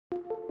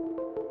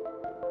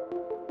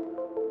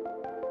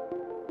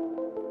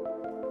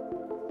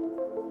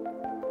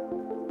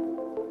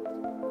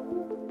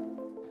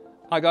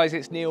Hi guys,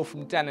 it's Neil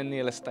from Dan and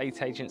Neil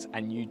Estate Agents,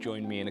 and you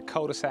joined me in a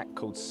cul-de-sac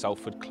called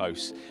Salford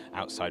Close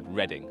outside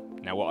Reading.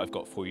 Now what I've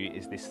got for you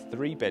is this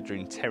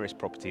 3-bedroom terrace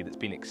property that's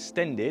been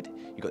extended.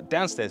 You've got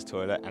downstairs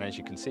toilet and, as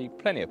you can see,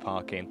 plenty of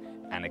parking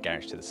and a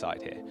garage to the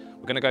side here.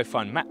 We're going to go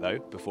find Matt though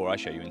before I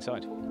show you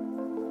inside.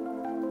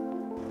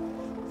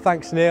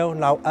 Thanks Neil.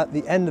 Now at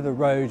the end of the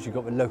road you've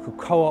got the local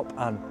co-op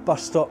and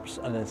bus stops,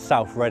 and then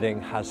South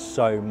Reading has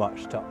so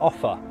much to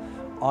offer.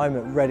 I'm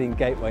at Reading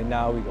Gateway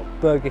now. We've got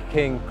Burger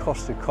King,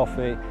 Costa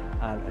Coffee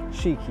and a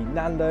cheeky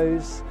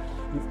Nando's.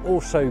 You've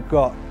also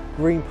got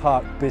Green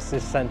Park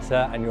Business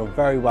Centre, and you're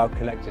very well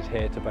connected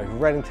here to both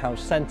Reading Town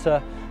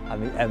Centre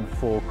and the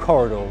M4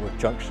 corridor with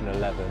Junction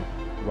 11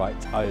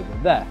 right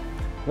over there.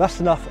 That's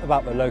enough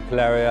about the local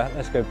area.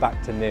 Let's go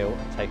back to Neil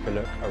and take a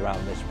look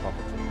around this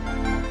property.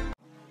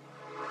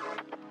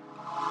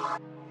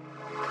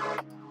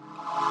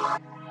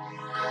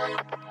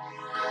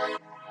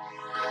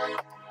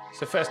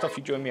 So first off,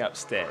 you join me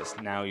upstairs.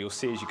 Now you'll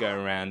see as you go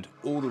around,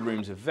 all the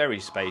rooms are very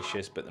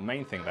spacious, but the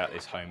main thing about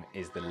this home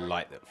is the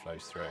light that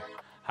flows through.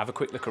 Have a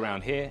quick look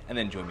around here and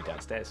then join me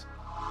downstairs.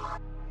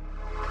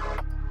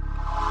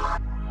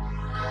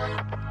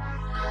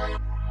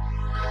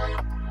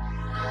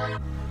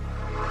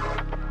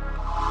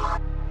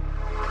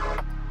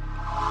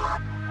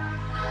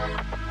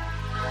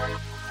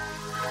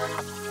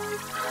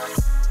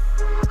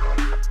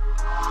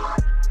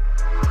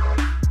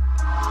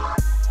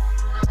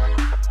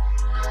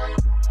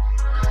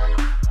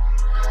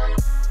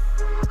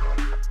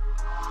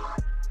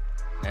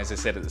 As I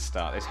said at the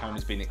start, this home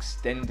has been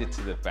extended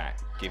to the back,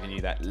 giving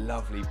you that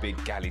lovely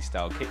big galley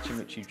style kitchen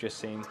which you've just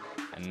seen,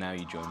 and now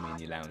you join me in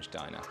your lounge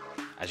diner.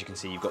 As you can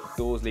see, you've got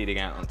doors leading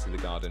out onto the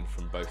garden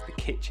from both the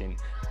kitchen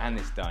and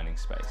this dining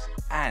space,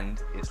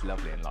 and it's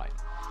lovely and light.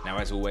 Now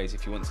as always,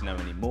 if you want to know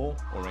any more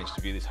or arrange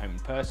to view this home in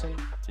person,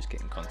 just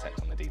get in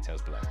contact on the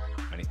details below.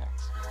 Many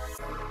thanks.